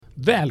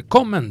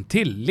Välkommen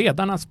till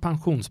Ledarnas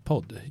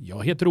pensionspodd.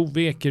 Jag heter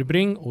Ove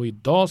Ekerbring och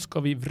idag ska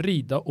vi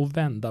vrida och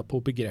vända på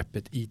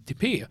begreppet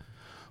ITP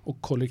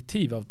och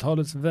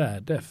kollektivavtalets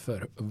värde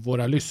för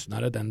våra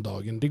lyssnare den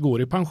dagen det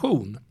går i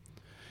pension.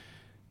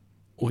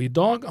 Och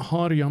idag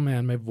har jag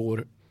med mig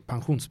vår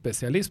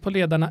pensionsspecialist på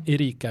Ledarna,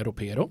 Erika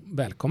Ropero.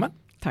 Välkommen.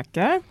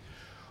 Tackar.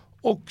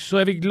 Och så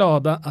är vi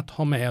glada att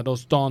ha med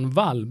oss Dan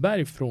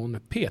Wallberg från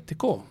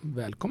PTK.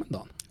 Välkommen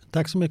Dan.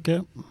 Tack så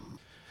mycket.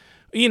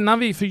 Innan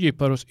vi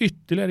fördjupar oss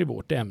ytterligare i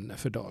vårt ämne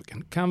för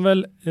dagen, kan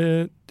väl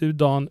du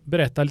Dan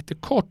berätta lite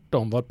kort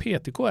om vad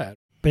PTK är?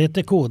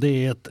 PTK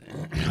det är ett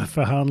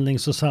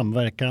förhandlings- och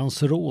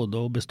samverkansråd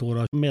och består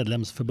av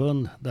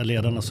medlemsförbund där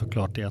ledarna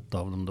såklart är ett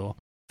av dem då.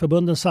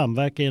 Förbunden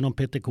samverkar genom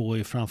PTK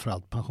i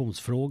framförallt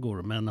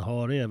pensionsfrågor men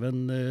har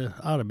även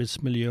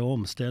arbetsmiljö och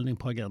omställning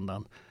på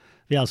agendan.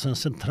 Vi är alltså en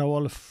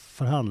central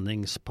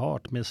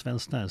förhandlingspart med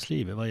Svenskt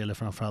Näringsliv vad gäller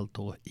framförallt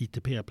då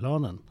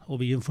ITP-planen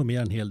och vi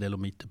informerar en hel del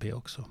om ITP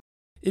också.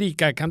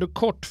 Erika, kan du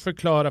kort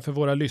förklara för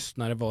våra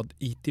lyssnare vad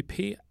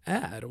ITP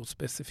är och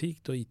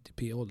specifikt då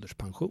ITP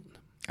ålderspension?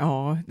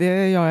 Ja,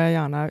 det gör jag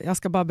gärna. Jag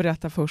ska bara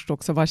berätta först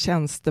också vad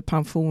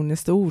tjänstepension i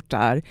stort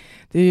är.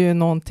 Det är ju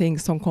någonting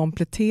som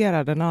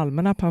kompletterar den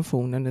allmänna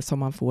pensionen som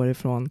man får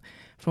från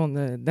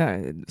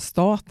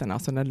staten,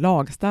 alltså den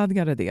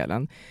lagstadgade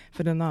delen.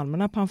 För den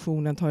allmänna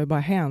pensionen tar ju bara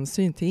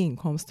hänsyn till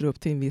inkomster upp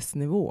till en viss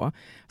nivå.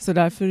 Så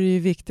därför är det ju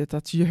viktigt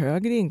att ju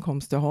högre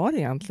inkomst du har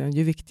egentligen,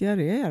 ju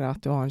viktigare är det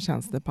att du har en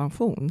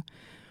tjänstepension.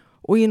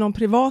 Och inom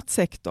privat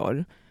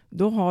sektor,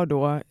 då har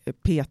då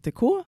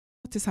PTK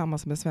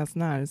tillsammans med Svenskt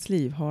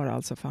Näringsliv har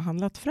alltså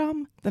förhandlat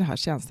fram det här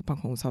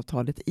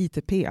tjänstepensionsavtalet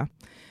ITP.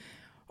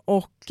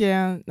 Och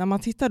när man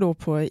tittar då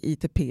på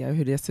ITP,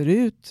 hur det ser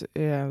ut,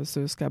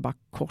 så ska jag bara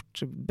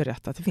kort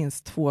berätta att det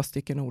finns 2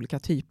 stycken olika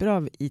typer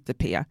av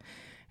ITP.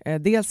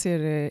 Dels är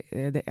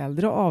det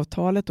äldre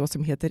avtalet då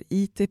som heter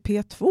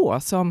ITP2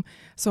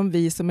 som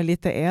vi som är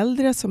lite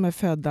äldre som är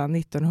födda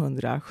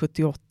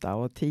 1978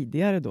 och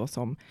tidigare då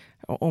som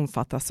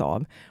omfattas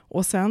av.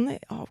 Och sen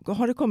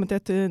har det kommit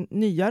ett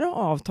nyare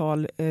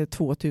avtal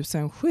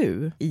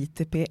 2007,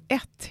 ITP1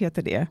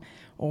 heter det.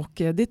 Och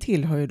det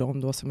tillhör ju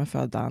de då som är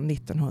födda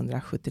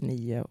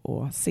 1979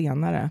 och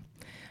senare.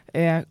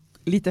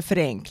 Lite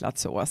förenklat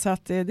så. Så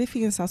att det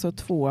finns alltså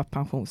 2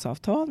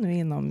 pensionsavtal nu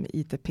inom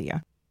ITP.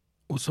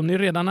 Och som ni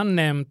redan har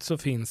nämnt så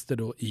finns det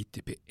då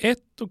ITP1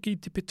 och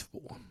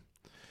ITP2.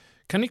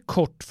 Kan ni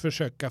kort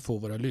försöka få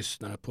våra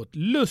lyssnare på ett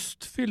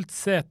lustfyllt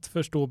sätt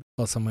förstå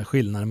vad som är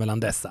skillnaden mellan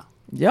dessa?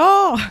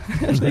 Ja,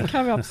 det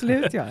kan vi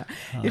absolut göra.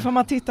 Ifall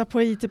man tittar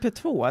på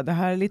ITP2, det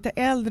här lite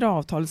äldre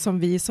avtalet som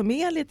vi som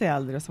är lite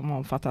äldre som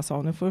omfattas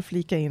av. Nu får du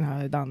flika in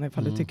här Danne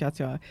ifall du tycker att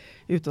jag är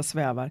ute och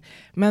svävar.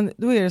 Men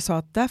då är det så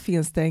att där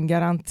finns det en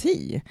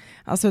garanti.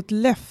 Alltså ett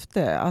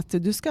löfte att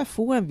du ska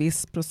få en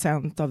viss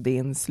procent av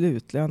din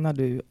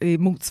slutlön i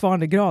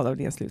motsvarande grad av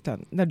din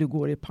slutlön när du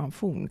går i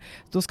pension.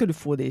 Då ska du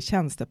få det i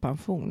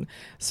tjänstepension.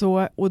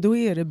 Så, och då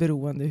är det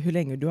beroende hur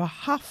länge du har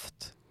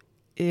haft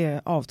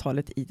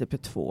avtalet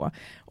ITP2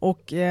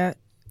 och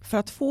för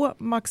att få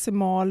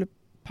maximal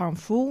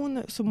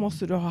pension så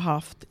måste du ha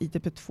haft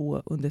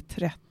ITP2 under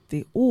 30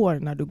 år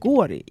när du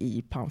går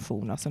i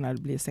pension, alltså när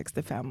du blir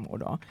 65 år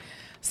då.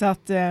 Så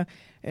att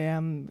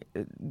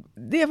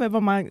det är väl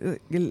vad man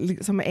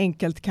som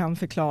enkelt kan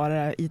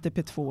förklara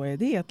ITP2 är.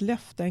 Det är ett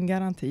löfte, en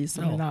garanti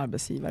som en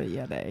arbetsgivare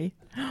ger dig.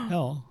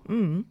 Ja,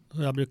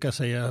 jag brukar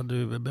säga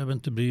du behöver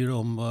inte bry dig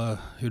om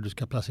hur du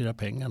ska placera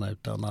pengarna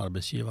utan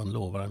arbetsgivaren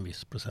lovar en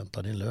viss procent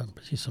av din lön,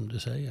 precis som du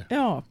säger.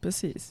 Ja,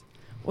 precis.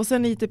 Och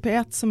sen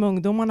ITP1 som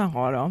ungdomarna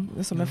har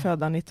då, som är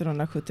födda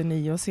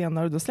 1979 och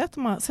senare, då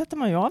sätter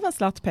man ju av en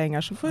slatt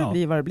pengar så får det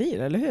bli vad det blir,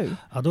 eller hur?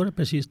 Ja, då är det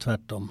precis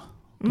tvärtom.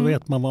 Då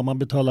vet man vad man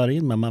betalar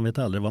in men man vet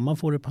aldrig vad man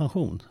får i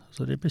pension.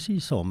 Så det är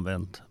precis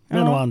omvänt.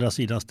 Men å andra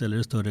sidan ställer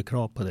det större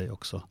krav på dig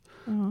också.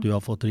 Du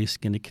har fått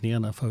risken i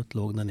knäna, förut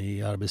låg den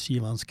i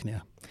arbetsgivarens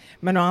knä.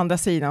 Men å andra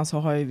sidan så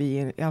har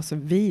ju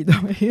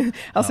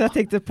jag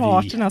tänkte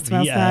parterna,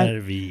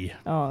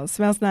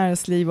 Svenskt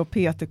Näringsliv och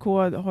PTK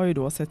har ju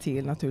då sett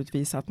till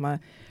naturligtvis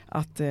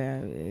att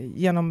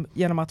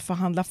genom att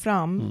förhandla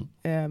fram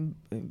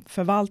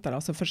förvaltare,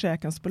 alltså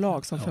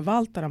försäkringsbolag som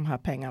förvaltar de här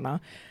pengarna,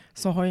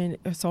 så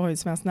har ju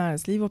Svenskt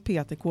Näringsliv och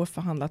PTK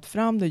förhandlat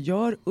fram det,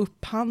 gör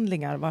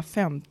upphandlingar var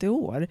 50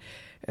 år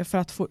för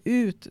att få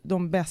ut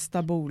de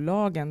bästa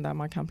bolagen där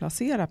man kan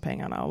placera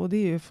pengarna. Och det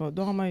är ju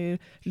då har man ju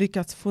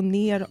lyckats få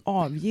ner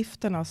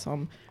avgifterna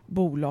som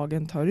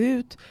bolagen tar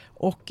ut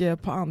och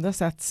på andra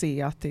sätt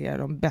se att det är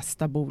de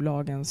bästa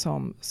bolagen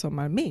som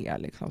är med,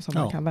 liksom, som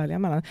man kan välja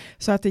mellan.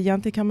 Så att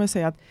egentligen kan man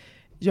säga att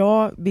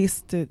ja,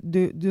 visst,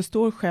 du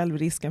står själv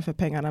risken för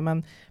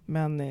pengarna,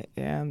 men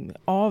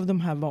av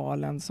de här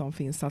valen som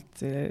finns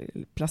att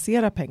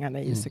placera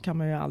pengarna i så kan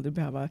man ju aldrig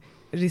behöva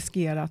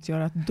riskera att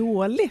göra ett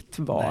dåligt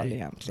val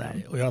egentligen.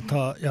 Nej. Och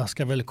jag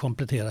ska väl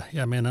komplettera.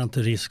 Jag menar inte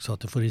risk så att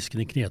du får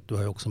risken i knät. Du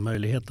har ju också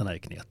möjligheterna i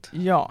knät.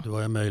 Ja. Du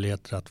har ju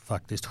möjligheter att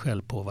faktiskt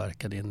själv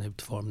påverka din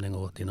utformning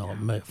och din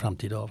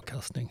framtida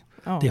avkastning.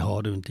 Ja. Det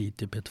har du inte i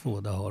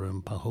ITP2, där har du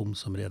en pension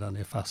som redan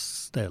är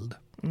fastställd.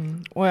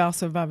 Och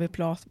alltså vad vi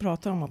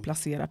pratar om att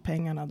placera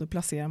pengarna, då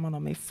placerar man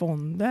dem i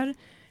fonder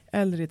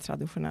eller i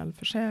traditionell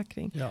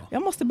försäkring. Ja.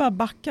 Jag måste bara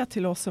backa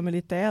till oss som är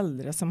lite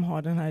äldre som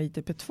har den här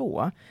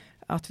ITP2.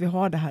 Att vi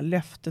har det här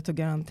löftet och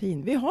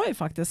garantin. Vi har ju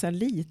faktiskt en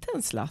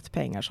liten slatt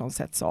pengar som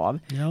sätts av.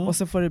 Ja. Och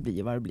så får det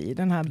bli vad det blir.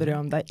 Den här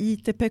berömda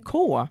ITPK.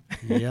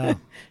 Ja.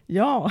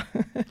 Ja.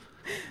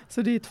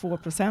 Så det är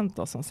 2%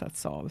 då som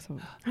sätts av. Så.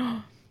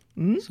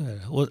 Så är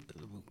det. Och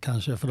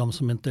kanske för de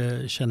som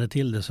inte känner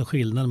till det, så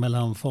skillnaden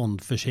mellan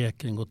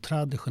fondförsäkring och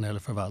traditionell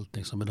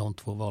förvaltning, som är de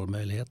två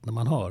valmöjligheterna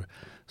man har,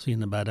 så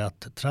innebär det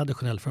att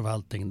traditionell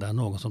förvaltning, där är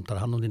någon som tar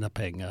hand om dina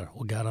pengar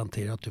och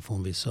garanterar att du får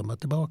en viss summa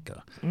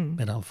tillbaka.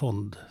 Medan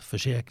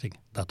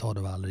fondförsäkring, där tar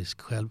du all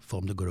risk själv för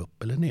om du går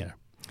upp eller ner.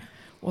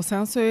 Och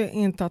sen så är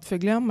inte att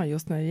förglömma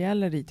just när det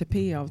gäller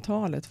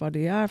ITP-avtalet vad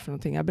det är för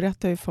någonting. Jag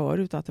berättade ju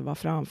förut att det var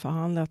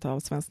framförhandlat av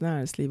Svenskt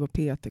Näringsliv och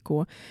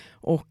PTK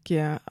och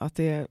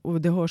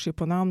det hörs ju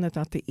på namnet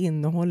att det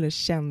innehåller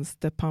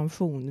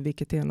tjänstepension,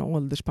 vilket är en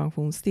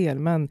ålderspensionsdel.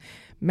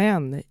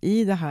 Men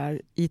i det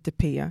här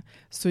ITP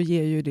så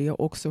ger ju det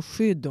också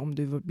skydd om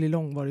du blir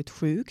långvarigt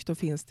sjuk. Då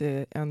finns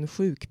det en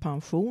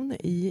sjukpension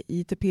i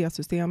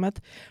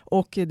ITP-systemet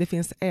och det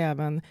finns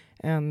även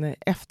en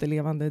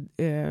efterlevande,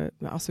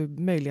 alltså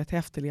möjlighet till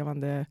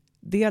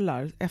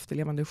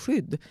efterlevande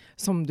skydd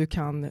som du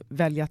kan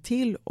välja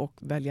till och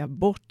välja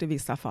bort i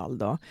vissa fall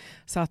då.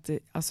 Så att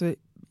alltså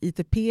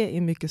ITP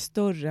är mycket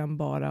större än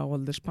bara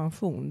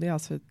ålderspension. Det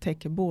alltså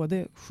täcker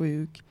både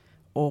sjuk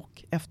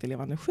och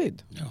efterlevande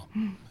skydd. Ja.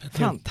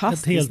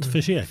 Fantastiskt. Ett helt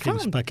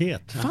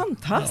försäkringspaket.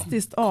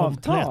 Fantastiskt ja.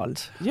 avtal.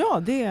 Komplett.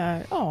 Ja, det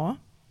är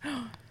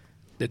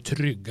Det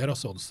tryggar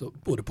oss alltså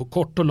både på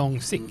kort och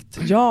lång sikt.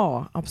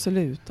 Ja,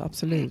 absolut.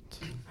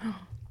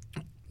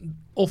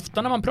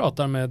 Ofta när man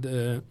pratar med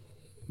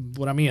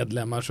våra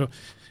medlemmar så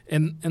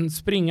en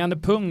springande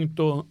punkt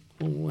och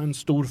en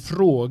stor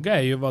fråga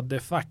är ju vad de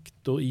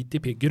facto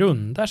ITP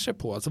grundar sig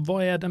på. Alltså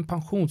vad är den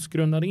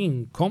pensionsgrundande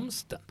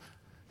inkomsten?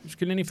 Hur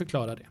skulle ni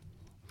förklara det?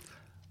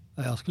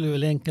 Jag skulle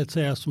väl enkelt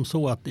säga som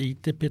så att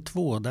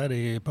ITP2,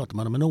 där pratar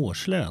man om en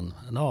årslön,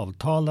 en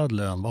avtalad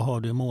lön. Vad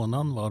har du i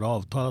månaden? Vad har du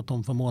avtalat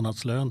om för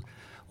månadslön?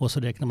 Och så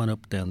räknar man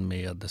upp den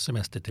med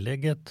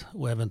semestertillägget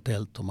och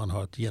eventuellt om man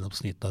har ett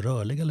genomsnitt av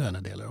rörliga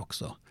lönedelar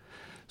också.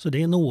 Så det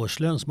är en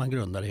årslön som man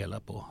grundar det hela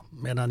på.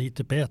 Medan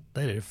ITP1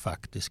 där är det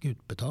faktisk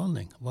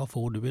utbetalning. Vad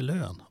får du i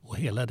lön? Och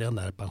hela den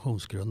är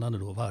pensionsgrundande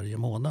då varje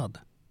månad.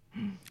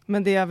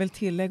 Men det jag vill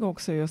tillägga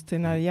också just till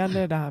när det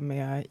gäller det här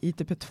med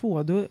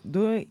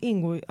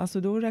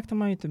ITP2, då räknar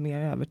man ju inte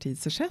med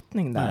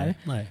övertidsersättning där.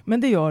 Nej.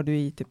 Men det gör du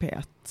i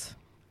ITP1.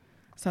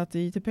 Så att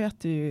ITP1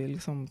 är ju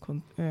liksom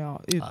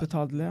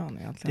utbetald lön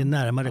egentligen. Det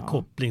är närmare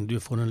koppling. Du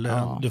får en lön,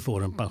 Ja. du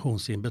får en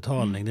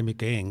pensionsinbetalning. Det är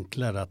mycket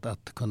enklare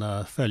att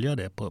kunna följa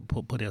det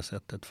på det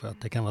sättet. För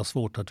att det kan vara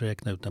svårt att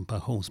räkna ut en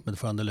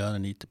pensionsmedförande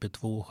lön i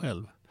ITP2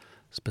 själv.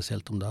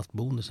 Speciellt om du har haft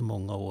bonus i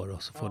många år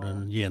och så får du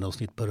en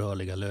genomsnitt på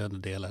rörliga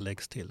lönedelar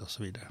läggs till och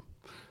så vidare.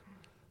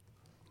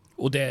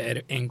 Och det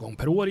är en gång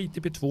per år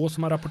ITP2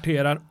 som man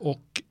rapporterar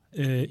och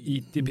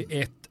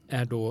ITP1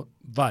 är då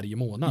varje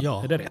månad.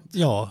 Ja, är det rätt?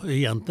 Ja,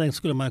 egentligen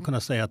skulle man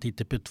kunna säga att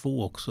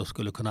ITP2 också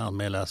skulle kunna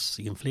anmälas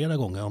in flera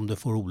gånger. Om du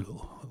får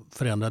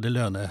förändrade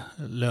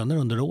löner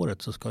under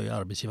året så ska ju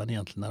arbetsgivaren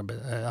egentligen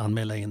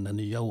anmäla in den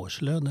nya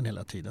årslönen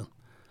hela tiden.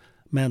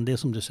 Men det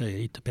som du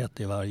säger,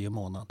 ITP1 är varje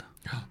månad.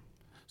 Ja.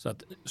 Så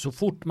att så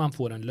fort man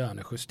får en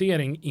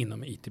lönejustering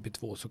inom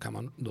ITP2 så kan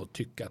man då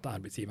tycka att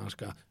arbetsgivaren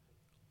ska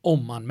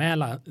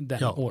omanmäla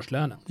den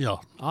årslönen.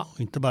 Ja,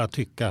 inte bara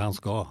tycka, han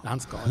ska. Han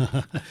ska.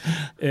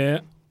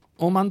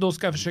 Om man då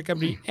ska försöka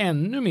bli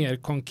ännu mer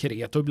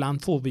konkret och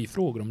ibland får vi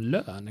frågor om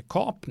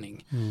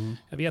lönekapning.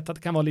 Jag vet att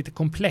det kan vara lite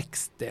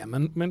komplext det,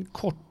 men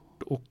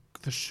kort och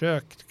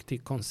försök till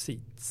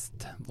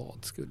koncist.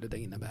 Vad skulle det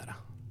innebära?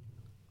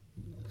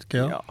 Ska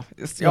jag?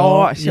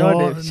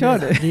 Kör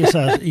det. Det är så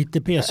här,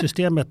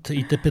 ITP-systemet,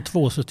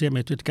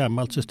 ITP2-systemet är ett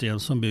gammalt system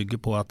som bygger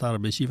på att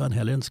arbetsgivaren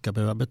heller inte ska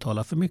behöva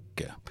betala för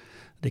mycket.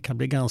 Det kan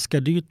bli ganska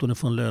dyrt om du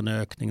får en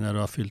löneökning när du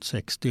har fyllt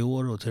 60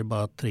 år och det är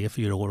bara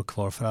 3-4 år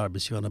kvar för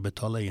arbetsgivaren att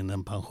betala in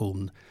en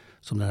pension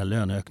som den här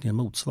löneökningen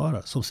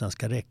motsvarar, som sen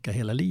ska räcka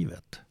hela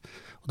livet.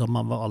 Och då har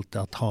man valt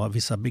att ha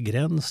vissa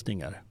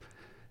begränsningar.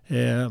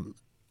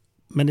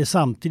 Men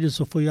samtidigt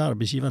så får ju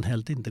arbetsgivaren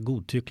helt inte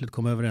godtyckligt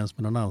komma överens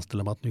med någon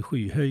anställd om att nu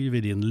skyhöjer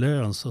vi din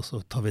lön så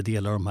tar vi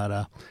del av de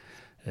här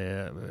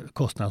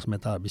kostnader som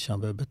ett arbetsgivare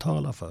behöver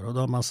betala för. Och då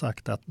har man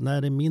sagt att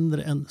när det är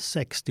mindre än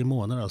 60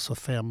 månader, alltså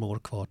 5 år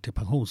kvar till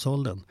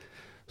pensionsåldern,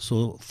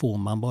 så får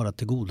man bara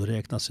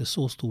tillgodoräkna sig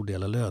så stor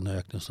del av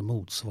löneökningen som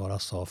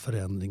motsvaras av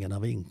förändringen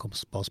av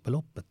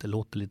inkomstbasbeloppet. Det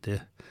låter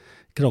lite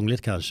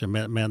krångligt kanske,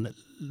 men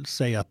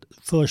säg att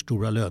för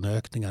stora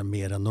löneökningar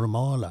mer än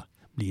normala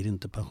blir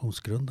inte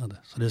pensionsgrundande.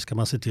 Så det ska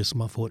man se till som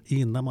man får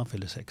innan man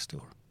fyller 60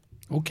 år.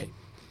 Okej.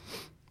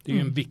 Det är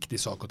ju en viktig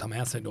sak att ta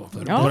med sig då för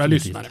våra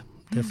definitivt. lyssnare.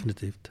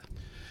 Definitivt.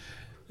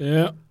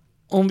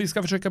 Om vi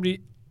ska försöka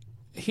bli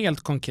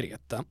helt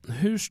konkreta.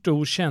 Hur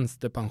stor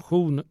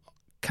tjänstepension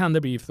kan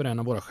det bli för en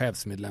av våra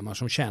chefsmedlemmar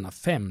som tjänar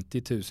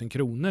 50 000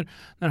 kronor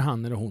när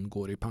han eller hon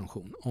går i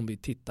pension. Om vi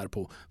tittar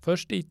på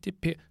först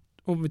ITP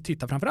och vi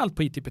tittar framförallt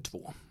på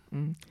ITP2.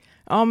 Mm.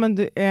 Ja, men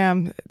det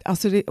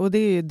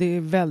är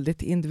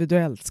väldigt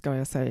individuellt ska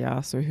jag säga.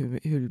 Alltså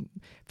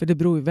för det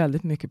beror ju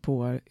väldigt mycket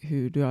på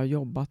hur du har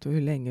jobbat och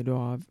hur länge du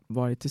har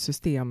varit i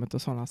systemet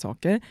och sådana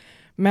saker.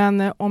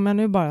 Men om jag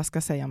nu bara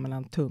ska säga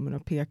mellan tummen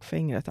och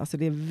pekfingret, alltså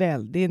det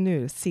är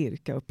nu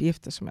cirka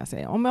uppgifter som jag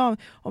säger.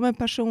 Om en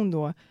person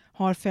då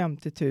har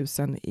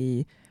 50 000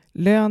 i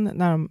lön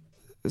när de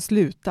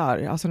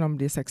slutar, alltså när de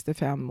blir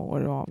 65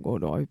 år och avgår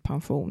då i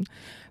pension,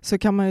 så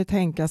kan man ju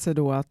tänka sig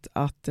då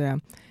att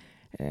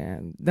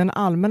den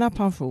allmänna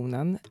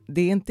pensionen,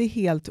 det är inte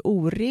helt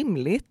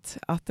orimligt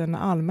att den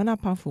allmänna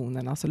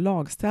pensionen, alltså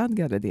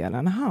lagstadgade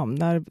delen,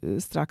 hamnar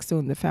strax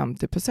under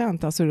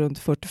 50%, alltså runt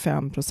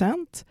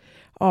 45%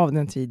 av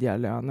den tidigare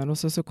lönen. Och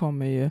så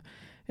kommer ju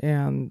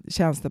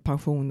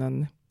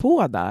tjänstepensionen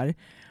på där.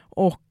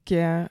 Och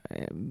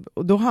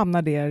då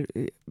hamnar det,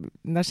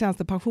 när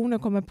tjänstepensionen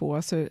kommer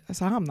på så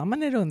hamnar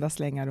man i runda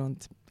slängar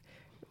runt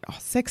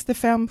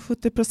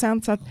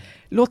 65-70%. Så att,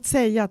 låt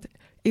säga att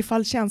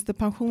ifall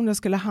tjänstepensionen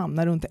skulle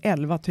hamna runt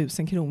 11 000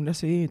 kronor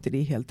så är ju inte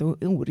det helt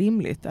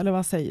orimligt. Eller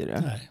vad säger du?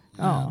 Nej,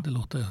 det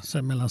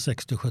låter mellan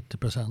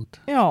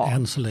 60-70%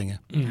 än så länge.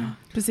 Mm.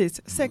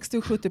 Precis,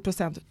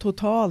 60-70%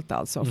 totalt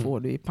alltså får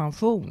du i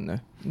pension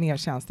med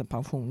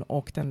tjänstepension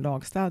och den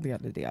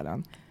lagstadgade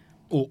delen.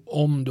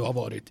 Och om du har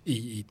varit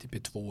i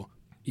ITP2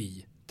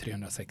 i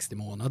 360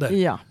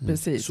 månader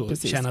så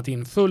tjänat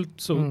in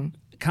fullt så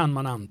kan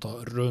man anta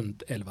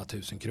runt 11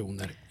 000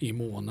 kronor i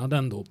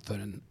månaden då för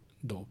en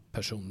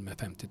person med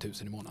 50 000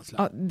 i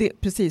månadslön. Ja,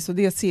 precis, och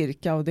det är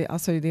cirka, och det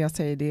jag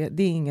säger,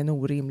 det är ingen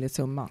orimlig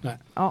summa. Nej.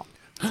 Ja.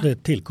 Så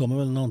det tillkommer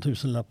väl någon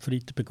tusenlapp för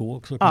ITPK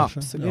också kanske?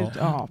 Absolut,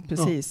 ja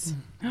precis.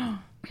 Ja.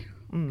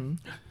 Mm.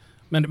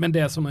 Men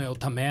det som är att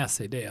ta med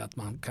sig, det är att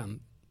man kan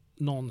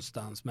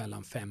någonstans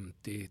mellan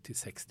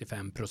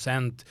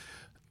 50-65%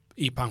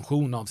 i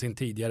pension av sin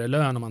tidigare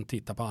lön, om man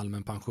tittar på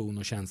allmän pension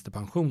och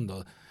tjänstepension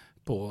då,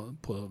 på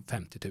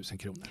 50 000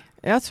 kronor.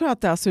 Jag tror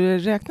att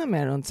jag räknar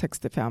med runt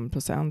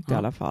 65% i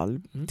alla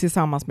fall,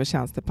 tillsammans med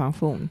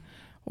tjänstepension.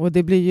 Och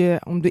det blir ju,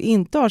 om du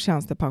inte har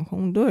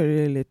tjänstepension,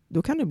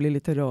 då kan det bli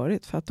lite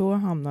rörigt, för att då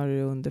hamnar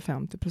du under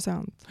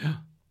 50%. Ja.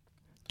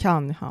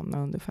 Kan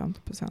hamna under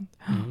 50%.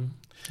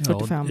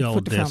 45, ja,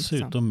 och 45%.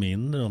 dessutom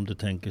mindre om du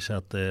tänker sig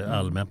att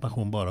allmän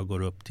pension bara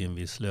går upp till en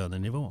viss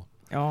lönenivå.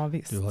 Ja,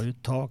 visst. Du har ju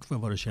tak för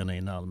vad du tjänar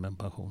in allmän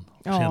pension.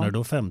 Tjänar du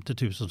då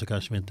 50 000 så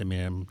kanske vi inte är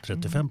mer än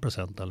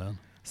 35% av lön.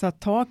 Så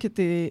att taket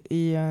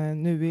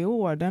nu i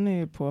år, den är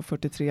ju på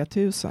 43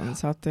 000.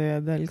 Så att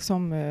det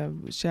liksom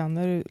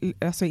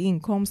alltså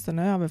inkomsten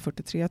över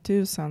 43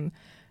 000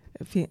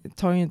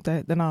 tar ju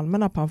inte den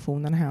allmänna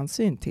pensionen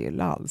hänsyn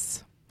till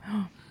alls.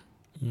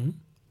 Mm.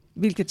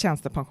 Vilket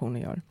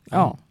tjänstepensionen gör.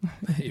 Ja.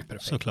 Det är ju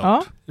perfekt.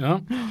 Såklart.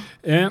 Ja.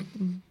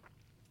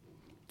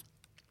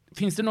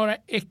 Finns det några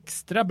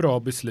extra bra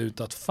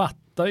beslut att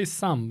fatta i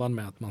samband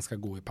med att man ska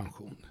gå i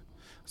pension?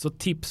 Så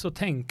tips att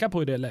tänka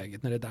på i det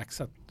läget när det är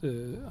dags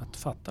att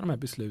fatta de här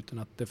besluten,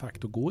 att de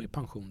facto gå i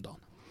pension då?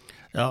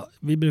 Ja,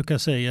 vi brukar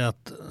säga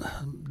att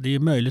det är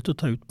möjligt att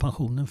ta ut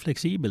pensionen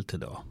flexibelt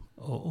idag.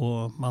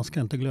 Och man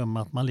ska inte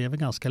glömma att man lever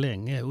ganska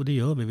länge, och det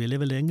gör vi. Vi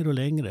lever längre och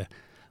längre.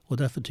 Och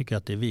därför tycker jag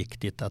att det är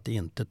viktigt att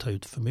inte ta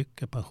ut för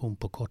mycket pension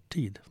på kort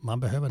tid. Man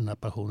behöver den här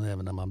pensionen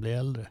även när man blir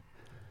äldre.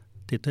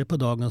 Tittar vi på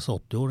dagens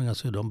 80-åringar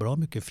så är de bra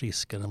mycket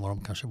friskare än vad de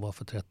kanske var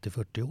för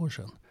 30-40 år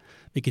sedan.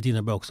 Vilket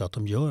innebär också att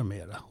de gör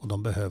mera och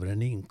de behöver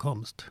en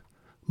inkomst.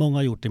 Många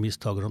har gjort det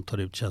misstag och de tar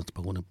ut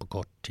tjänstepensionen på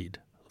kort tid,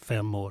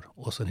 5 år,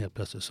 och sen helt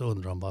plötsligt så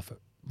undrar de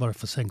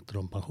varför sänkte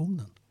de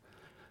pensionen?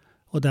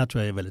 Och där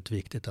tror jag är väldigt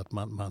viktigt att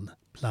man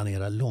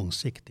planerar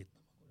långsiktigt.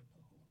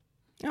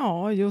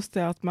 Ja, just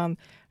det, att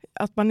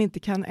man inte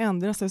kan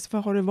ändra sig. För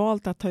har du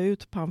valt att ta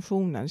ut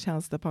pensionen,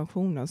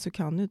 tjänstepensionen, så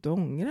kan du inte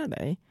ångra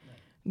dig.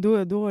 Då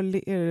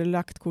är det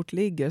lagt kort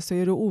ligger, så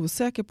är du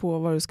osäker på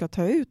vad du ska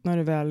ta ut när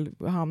du väl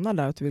hamnar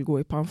där att du vill gå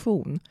i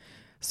pension.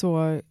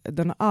 Så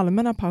den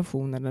allmänna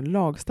pensionen, den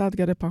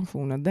lagstadgade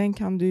pensionen, den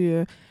kan du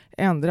ju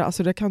ändra.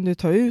 Alltså det kan du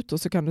ta ut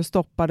och så kan du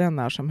stoppa den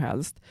när som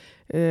helst.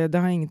 Det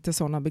har inte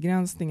sådana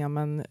begränsningar,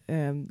 men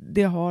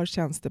det har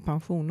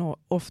tjänstepension och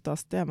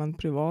oftast även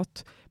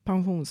privat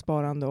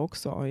pensionssparande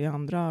också.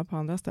 På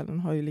andra ställen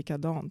har ju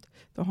likadant.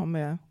 Det har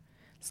med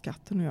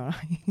skatten att göra.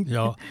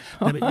 Ja,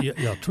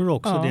 jag tror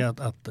också det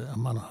att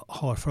man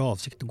har för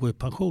avsikt att gå i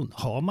pension.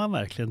 Har man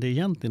verkligen det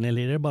egentligen,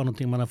 eller är det bara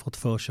någonting man har fått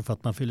för sig för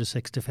att man fyller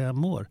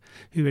 65 år?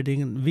 Hur är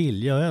din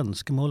vilja och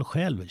önskemål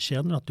själv?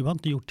 Känner du att du har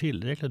inte gjort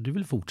tillräckligt? Du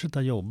vill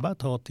fortsätta jobba ett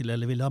tag till,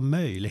 eller vill ha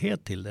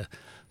möjlighet till det?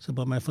 Så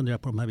bör man fundera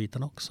på de här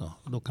bitarna också.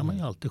 Då kan man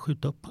ju alltid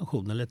skjuta upp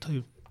pensionen eller ta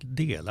ut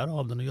delar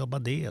av den och jobba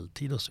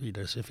deltid och så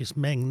vidare. Så det finns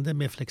mängder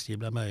med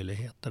flexibla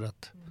möjligheter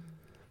att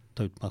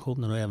ta ut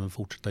pensionen och även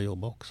fortsätta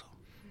jobba också.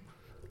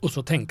 Och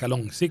så tänka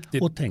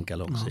långsiktigt. Och tänka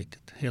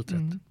långsiktigt, helt rätt.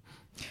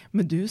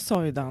 Men du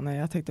sa ju, Danne,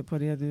 jag tänkte på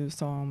det du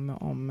sa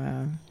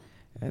om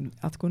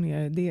att gå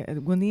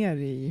ner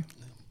i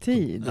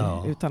tid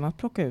utan att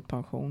plocka ut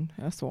pension.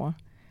 Så.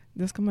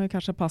 Det ska man ju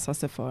kanske passa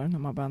sig för när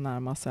man börjar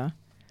närma sig.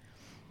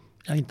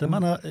 Ja,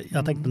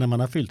 jag tänkte när man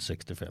har fyllt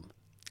 65.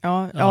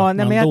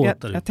 Men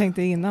jag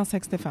tänkte innan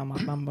 65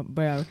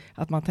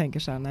 att man tänker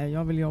så här, nej,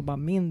 jag vill jobba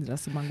mindre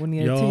så man går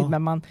ner i tid.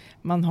 Men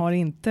man har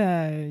inte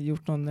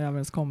gjort någon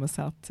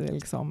överenskommelse att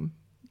liksom,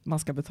 man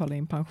ska betala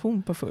in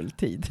pension på full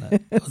tid.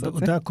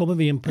 Och där kommer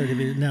vi in på det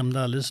vi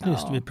nämnde alldeles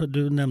nyss.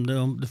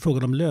 Du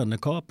frågade om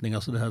lönekapning,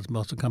 alltså det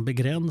här som kan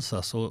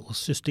begränsas. Och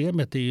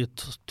systemet är ju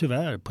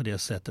tyvärr på det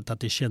sättet att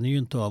det känner ju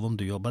inte av om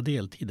du jobbar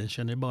deltid. Den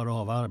känner bara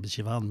av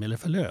arbetsgivaren anmäler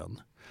för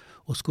lön.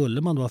 Och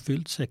skulle man då ha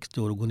fyllt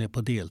 60 år och gå ner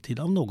på deltid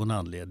av någon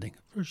anledning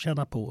för att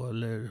tjäna på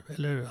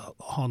eller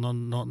ha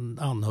någon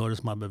anhörig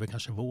som man behöver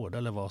kanske vårda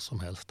eller vad som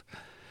helst.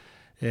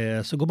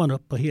 Så går man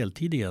upp på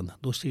heltid igen,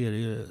 då ser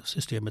ju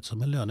systemet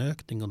som en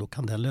löneökning och då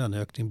kan den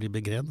löneökningen bli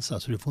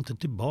begränsad. Så du får inte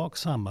tillbaka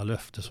samma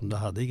löfte som du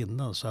hade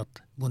innan. Så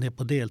att gå ner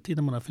på deltid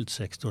när man har fyllt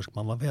 60 år ska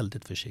man vara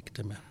väldigt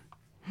försiktig med.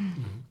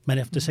 Men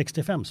efter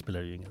 65 spelar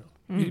det ju ingen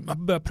roll.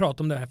 Man börjar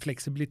prata om den här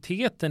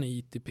flexibiliteten i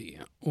ITP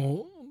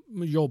och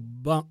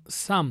jobba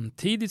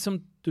samtidigt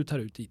som du tar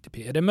ut ITP.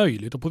 Är det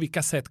möjligt och på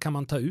vilka sätt kan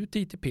man ta ut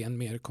ITP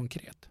mer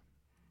konkret?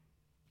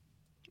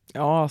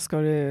 Ja, ska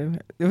du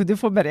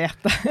får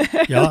berätta.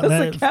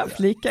 Så kan jag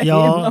flika in.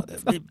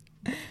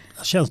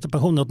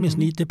 Tjänstepensionen,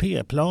 åtminstone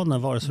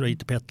ITP-planen, vare sig du har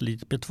ITP 1 eller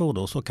ITP2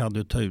 då, så kan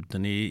du ta ut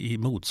den i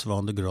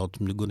motsvarande grad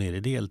som du går ner i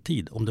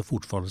deltid om du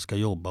fortfarande ska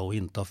jobba och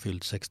inte har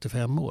fyllt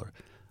 65 år.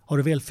 Har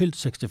du väl fyllt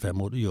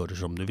 65 år, då gör du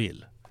som du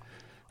vill.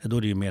 Då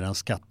är det ju mer en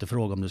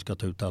skattefråga om du ska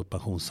ta ut all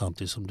pension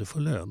samtidigt som du får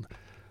lön.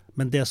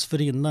 Men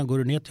dessförinnan, går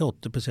du ner till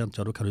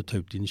 80%, då kan du ta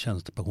ut din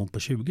tjänstepension på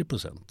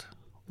 20%.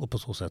 Och på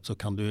så sätt så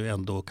kan du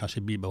ändå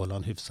kanske bibehålla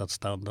en hyfsad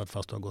standard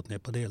fast du har gått ner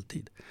på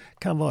deltid.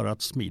 Kan vara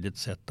ett smidigt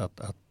sätt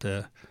att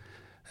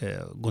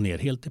gå ner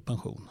helt i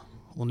pension.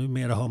 Och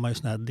numera har man ju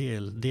såna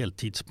här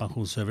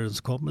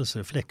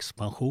deltidspensionsöverenskommelser,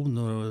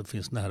 flexpensioner och det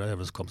finns nära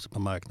överenskommelser på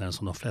marknaden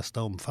som de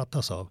flesta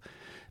omfattas av.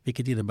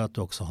 Vilket innebär att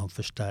du också har en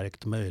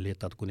förstärkt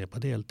möjlighet att gå ner på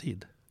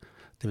deltid.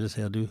 Det vill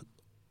säga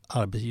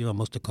arbetsgivaren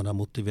måste kunna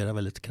motivera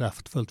väldigt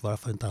kraftfullt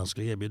varför inte han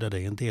skulle erbjuda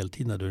dig en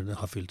deltid när du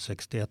har fyllt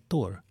 61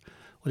 år.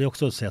 Och det är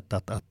också ett sätt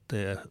att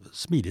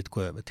smidigt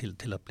gå över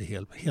till att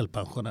bli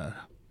helpensionär.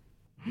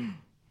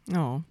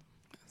 Ja,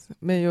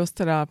 men just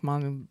det där att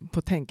man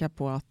får tänka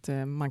på att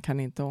man kan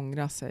inte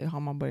ångra sig. Har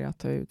man börjat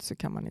ta ut så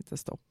kan man inte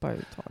stoppa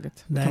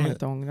uttaget. Då kan man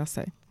inte ångra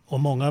sig. Och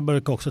många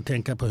brukar också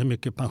tänka på hur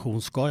mycket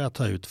pension ska jag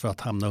ta ut för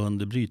att hamna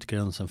under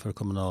brytgränsen för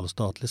kommunal och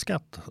statlig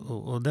skatt.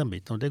 Och den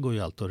biten, och det går ju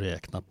alltid att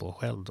räkna på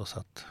själv. Då,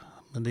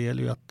 men det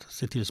gäller ju att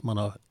se till så man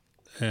har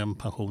en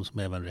pension som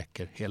även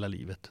räcker hela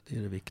livet. Det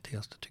är det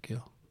viktigaste tycker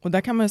jag. Och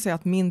där kan man ju säga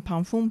att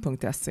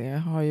minpension.se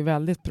har ju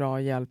väldigt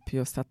bra hjälp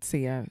just att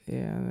se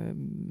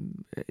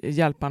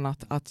hjälpan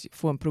att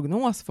få en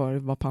prognos för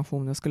vad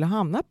pensionen skulle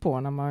hamna på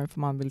när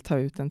man vill ta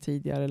ut den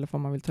tidigare eller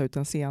om man vill ta ut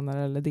den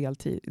senare eller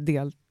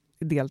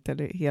delt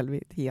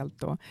eller helt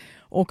då.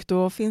 Och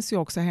då finns ju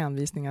också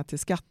hänvisningar till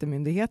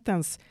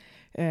Skattemyndighetens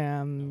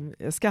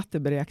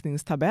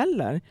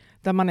skatteberäkningstabeller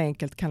där man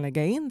enkelt kan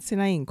lägga in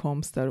sina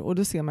inkomster och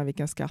då ser man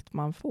vilken skatt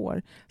man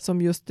får.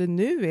 Som just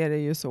nu är det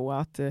ju så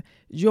att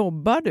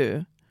jobbar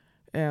du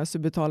så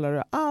betalar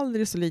du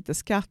aldrig så lite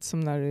skatt som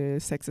när du är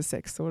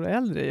 66 år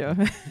äldre. Ja.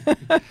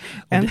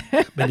 Men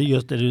det är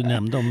just det du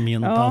nämnde om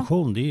min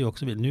pension. Det är ju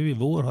också, nu i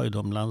vår har ju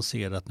de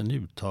lanserat en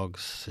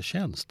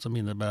uttagstjänst som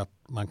innebär att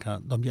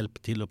de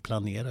hjälper till att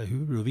planera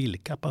hur och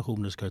vilka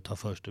pensioner ska du ta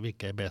först och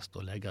vilka är bäst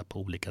att lägga på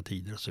olika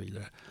tider och så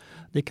vidare.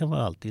 Det kan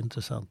vara alltid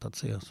intressant att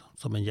se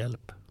som en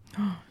hjälp.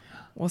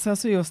 Och sen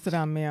så just det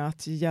där med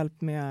att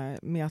hjälp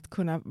med att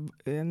kunna,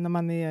 när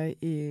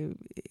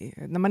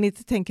man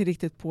inte tänker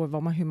riktigt på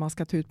hur man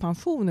ska ta ut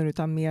pensioner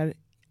utan mer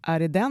är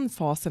i den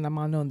fasen när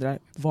man undrar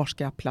var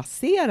ska jag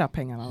placera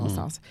pengarna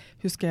någonstans?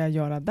 Hur ska jag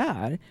göra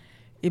där?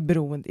 I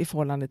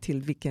förhållande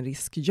till vilken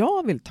risk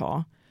jag vill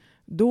ta.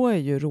 Då är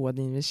ju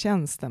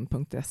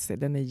rådgivningstjänsten.se,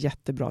 den är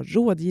jättebra.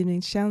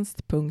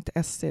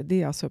 Rådgivningstjänst.se,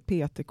 det är alltså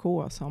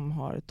PTK som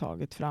har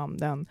tagit fram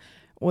den.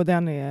 Och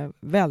den är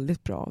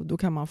väldigt bra. Då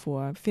kan man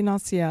få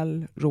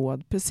finansiell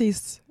råd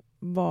precis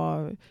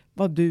vad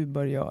du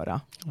bör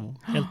göra. Ja,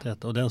 helt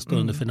rätt. Och den står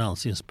under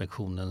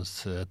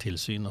Finansinspektionens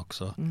tillsyn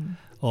också.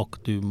 Och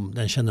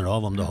den känner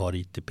av om du har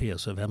ITP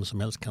så vem som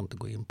helst kan inte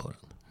gå in på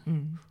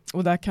den.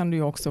 Och där kan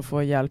du också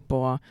få hjälp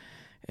på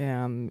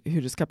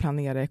hur du ska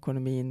planera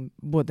ekonomin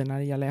både när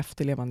det gäller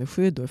efterlevande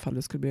skydd och ifall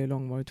du skulle bli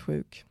långvarigt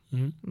sjuk.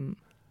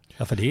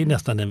 Ja, för det är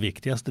nästan den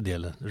viktigaste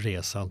delen,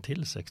 resan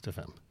till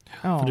 65.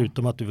 Ja.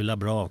 Förutom att du vill ha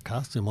bra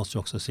avkastning måste du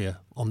också se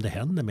om det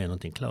händer med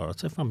någonting. Klarar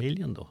sig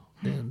familjen då?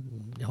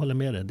 Jag håller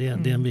med dig, det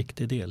är en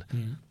viktig del.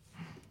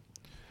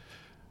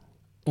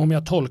 Om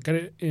jag tolkar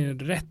det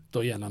rätt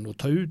då gällande att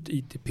ta ut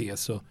ITP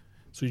så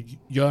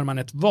gör man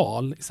ett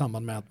val i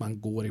samband med att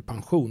man går i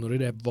pension och det är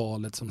det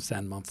valet som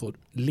sen man får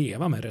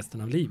leva med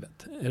resten av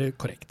livet. Är det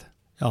korrekt?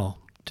 Ja,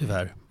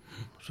 tyvärr.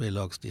 Så är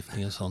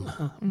lagstiftningen sån.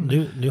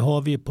 Nu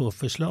har vi på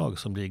förslag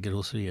som ligger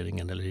hos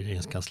regeringen eller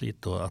regeringskansliet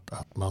då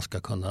att man ska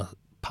kunna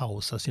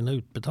pausa sina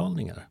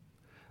utbetalningar.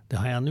 Det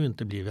har ännu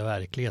inte blivit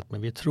verklighet,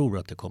 men vi tror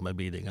att det kommer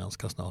bli det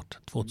ganska snart.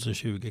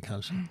 2020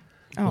 kanske.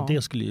 Ja. Och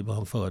det skulle ju vara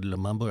en fördel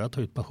om man börjar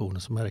ta ut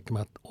pensionen, så märker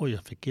man att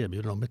jag fick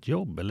erbjuda om ett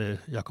jobb, eller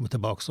jag kommer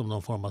tillbaka som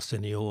någon form av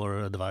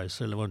senior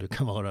advisor eller vad det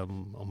kan vara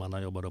om man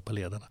har jobbat då på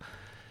ledarna.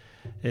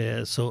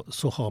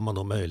 Så har man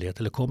då möjlighet,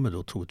 eller kommer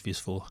då troligtvis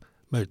få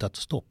möjlighet att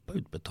stoppa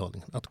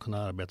utbetalningen. Att kunna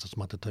arbeta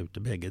som att det tar ut det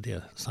bägge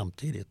det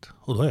samtidigt.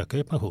 Och då ökar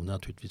ju pensionen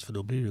naturligtvis, för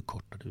då blir det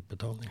kortare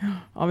utbetalning.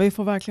 Ja, vi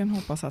får verkligen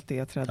hoppas att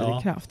det träder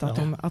i kraft.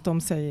 Att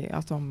de säger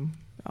att de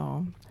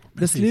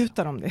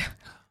beslutar om det.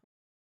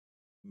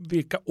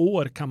 Vilka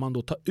år kan man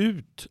då ta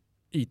ut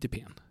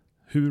ITP:n?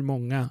 Hur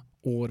många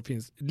år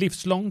finns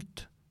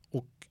livslångt?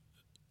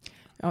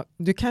 Ja,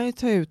 du kan ju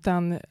ta ut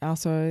den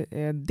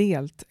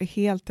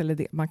helt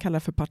eller man kallar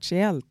det för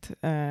partiellt.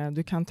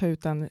 Du kan ta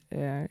ut den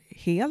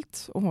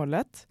helt och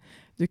hållet.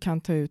 Du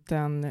kan ta ut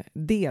den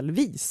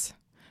delvis.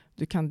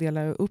 Du kan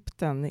dela upp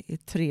den i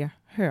 3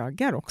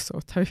 högar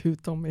också. Ta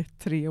ut dem i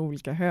 3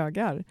 olika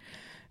högar.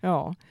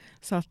 Ja,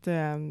 så att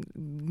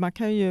man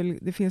kan ju,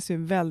 det finns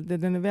ju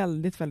den är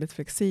väldigt, väldigt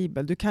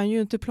flexibel. Du kan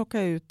ju inte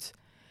plocka ut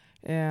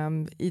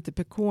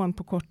ITP:n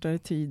på kortare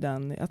tid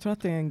än, jag tror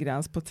att det är en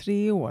gräns på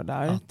 3 år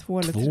där. Ja, 2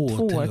 år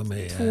till och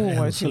med. 2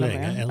 år än så till och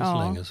länge, med. än så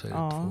länge så är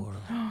det 2 år.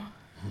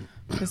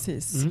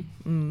 Precis.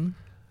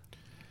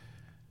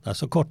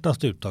 Alltså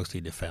kortast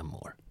uttagstid är 5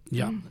 år.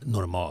 Ja.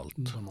 Normalt.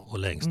 Och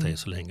längst är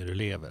så länge du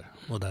lever.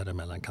 Och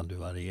däremellan kan du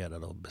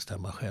variera och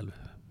bestämma själv.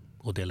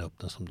 Och dela upp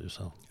den som du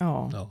sa.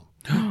 Ja.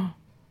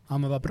 Ja,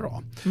 men vad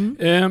bra.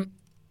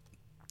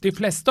 De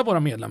flesta av våra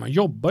medlemmar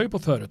jobbar ju på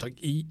företag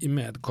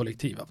med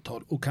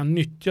kollektivavtal och kan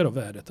nyttja då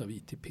värdet av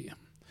ITP.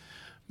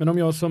 Men om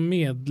jag som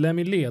medlem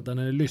i ledaren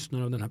eller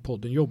lyssnare av den här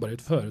podden jobbar i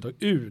ett företag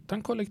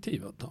utan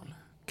kollektivavtal,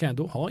 kan jag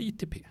då ha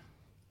ITP?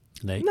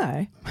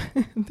 Nej,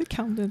 det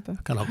kan du inte.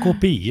 Du kan ha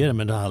kopior,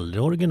 men du har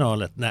aldrig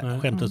originalet. Nej,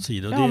 skämt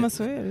åsido. Ja, men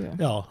så är det ju.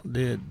 Ja,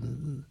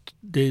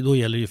 då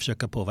gäller det att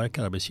försöka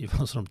påverka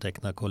arbetsgivaren så de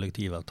tecknar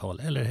kollektivavtal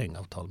eller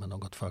hängavtal med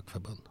något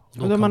fackförbund.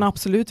 Och då är man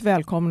absolut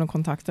välkommen att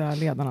kontakta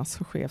ledarnas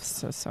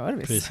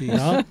chefsservice.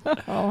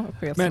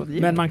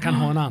 Precis. Men man kan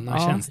ha en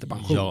annan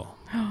tjänstepension. Ja,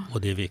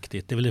 och det är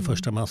viktigt. Det är väl det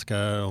första man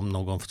ska, om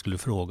någon skulle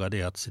fråga,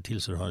 det är att se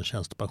till så du har en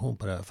tjänstepension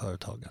på det här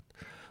företaget.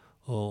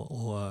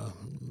 Och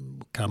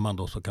kan man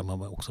då, så kan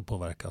man också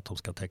påverka att de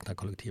ska teckna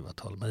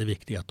kollektivavtal. Men det är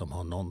viktigt att de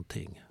har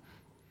någonting.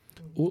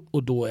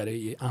 Och då är det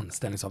i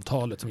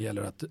anställningsavtalet som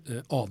gäller att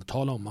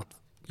avtala om att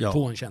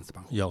få en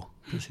tjänstepension. Ja,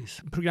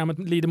 precis. Programmet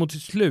lider mot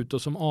sitt slut,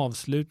 och som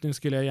avslutning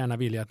skulle jag gärna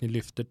vilja att ni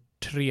lyfter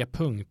 3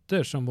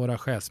 punkter som våra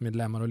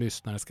chefsmedlemmar och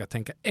lyssnare ska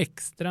tänka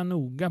extra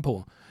noga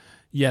på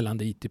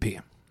gällande ITP.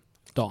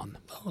 Dan,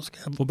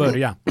 får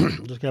börja.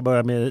 Då ska jag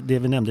börja med det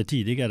vi nämnde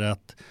tidigare,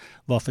 att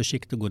var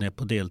försiktig att gå ner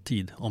på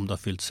deltid om du har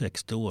fyllt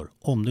 60 år.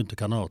 Om du inte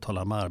kan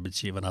avtala med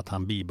arbetsgivaren att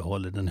han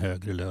bibehåller den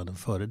högre lönen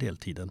före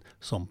deltiden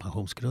som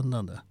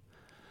pensionsgrundande.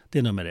 Det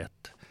är nummer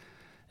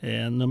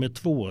 1. Nummer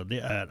 2, det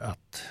är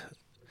att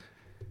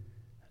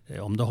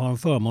om du har en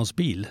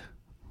förmånsbil,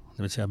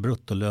 det vill säga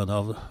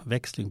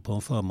bruttolöneavväxling på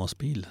en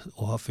förmånsbil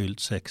och har fyllt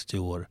 60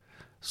 år,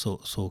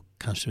 så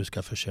kanske du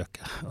ska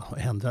försöka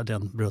ändra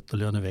den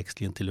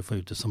bruttolöneväxlingen till att få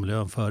ut det som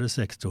lön före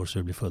 60 år så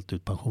det blir fullt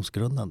ut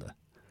pensionsgrundande.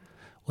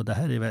 Och det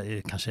här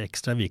är kanske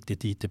extra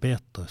viktigt i ITP1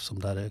 då, som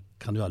där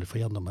kan du aldrig få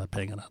igen de här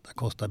pengarna. Där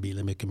kostar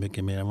bilen mycket,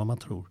 mycket mer än vad man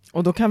tror.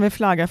 Och då kan vi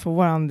flagga för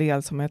våran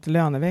del som heter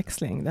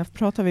löneväxling. Där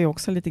pratar vi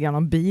också lite grann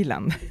om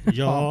bilen.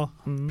 Ja,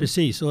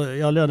 precis.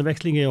 Och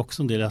löneväxling är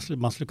också en del.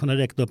 Man skulle kunna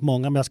räkna upp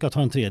många, men jag ska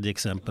ta en tredje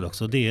exempel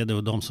också. Det är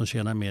då de som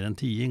tjänar mer än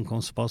 10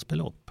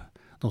 inkomstbasbelopp.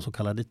 De så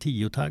kallade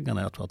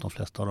 10-taggarna, jag tror att de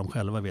flesta av dem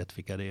själva vet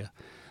vilka det är.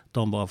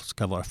 De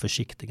ska vara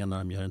försiktiga när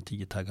de gör en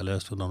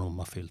 10-taggarlös för de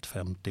har fyllt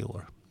 50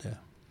 år.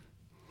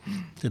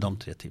 Det är de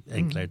 3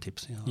 enklare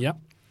tipsen. Ja,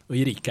 och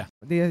Erika.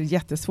 Det är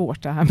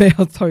jättesvårt det här med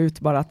att ta ut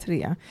bara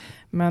 3.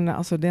 Men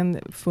alltså den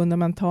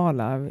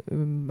fundamentala,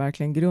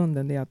 verkligen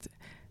grunden, är att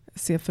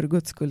se för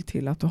Guds skull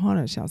till att du har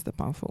en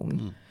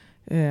tjänstepension.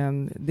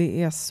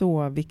 Det är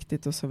så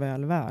viktigt och så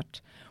väl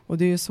värt. Och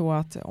det är ju så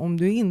att om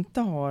du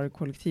inte har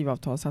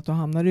kollektivavtal så att du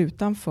hamnar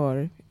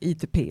utanför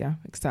ITP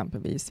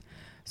exempelvis,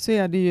 så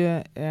är det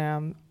ju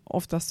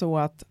ofta så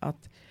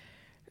att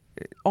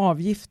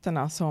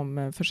avgifterna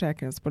som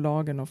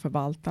försäkringsbolagen och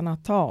förvaltarna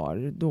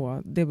tar,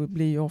 då, det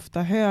blir ju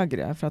ofta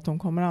högre, för att de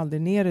kommer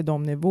aldrig ner i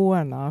de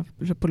nivåerna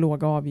på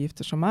låga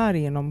avgifter som är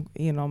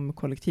inom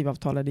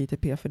kollektivavtalade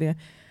ITP, för det är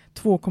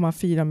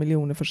 2,4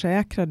 miljoner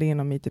försäkrade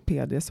inom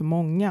ITP, det är så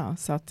många,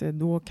 så att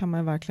då kan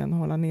man verkligen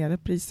hålla nere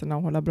priserna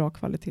och hålla bra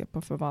kvalitet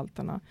på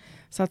förvaltarna.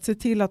 Så att se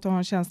till att du har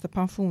en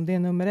tjänstepension, det är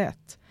nummer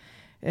 1.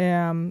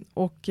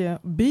 Och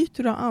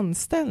byter du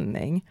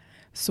anställning,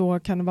 så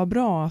kan det vara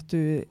bra att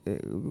du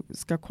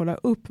ska kolla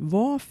upp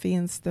vad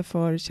finns det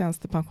för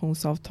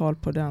tjänstepensionsavtal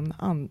på den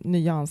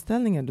nya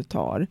anställningen du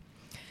tar.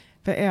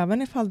 För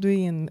även ifall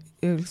du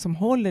liksom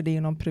håller dig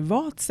inom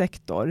privat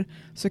sektor,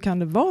 så kan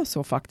det vara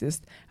så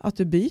faktiskt att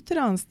du byter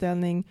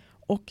anställning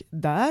och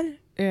där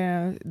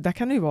där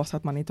kan det ju vara så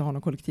att man inte har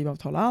något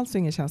kollektivavtal alls och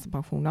ingen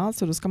tjänstepension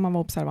alls, och då ska man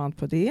vara observant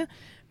på det.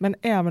 Men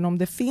även om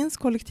det finns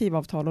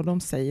kollektivavtal och de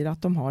säger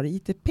att de har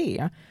ITP,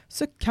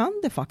 så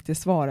kan det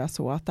faktiskt vara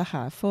så att det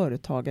här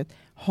företaget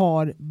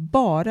har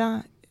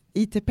bara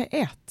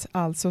ITP1,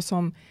 alltså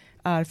som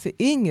är för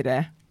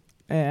yngre,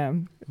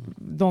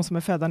 de som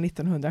är födda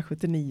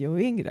 1979 och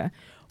yngre.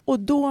 Och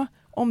då,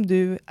 om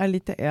du är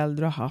lite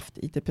äldre och haft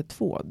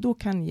ITP2, då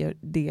kan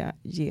det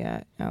ge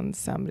en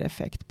sämre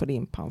effekt på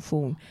din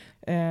pension.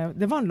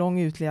 Det var en lång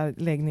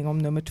utläggning om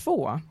nummer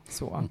 2.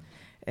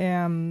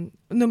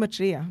 Nummer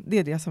 3, det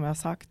är det som jag har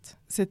sagt.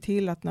 Se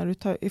till att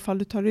ifall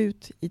du tar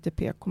ut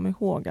ITP, kom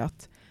ihåg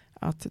att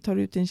tar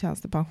du ut din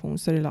tjänstepension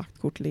så är det lagt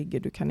kort ligger,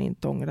 du kan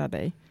inte ångra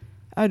dig.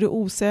 Är du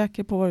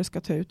osäker på vad du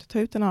ska ta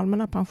ut den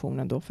allmänna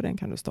pensionen då, för den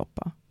kan du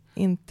stoppa.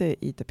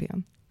 Inte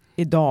ITP:n.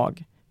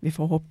 Idag. Vi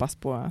får hoppas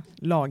på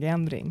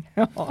lagändring.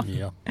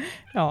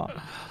 Ja,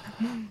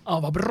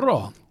 vad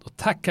bra. Då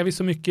tackar vi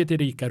så mycket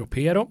till Erika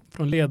Ropero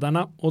från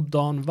Ledarna och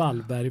Dan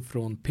Wallberg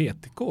från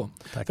PTK.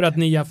 Tack. För att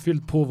ni har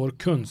fyllt på vår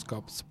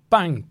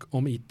kunskapsbank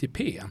om ITP.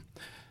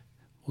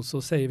 Och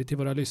så säger vi till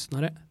våra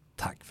lyssnare,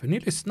 tack för att ni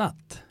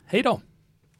lyssnat. Hej då!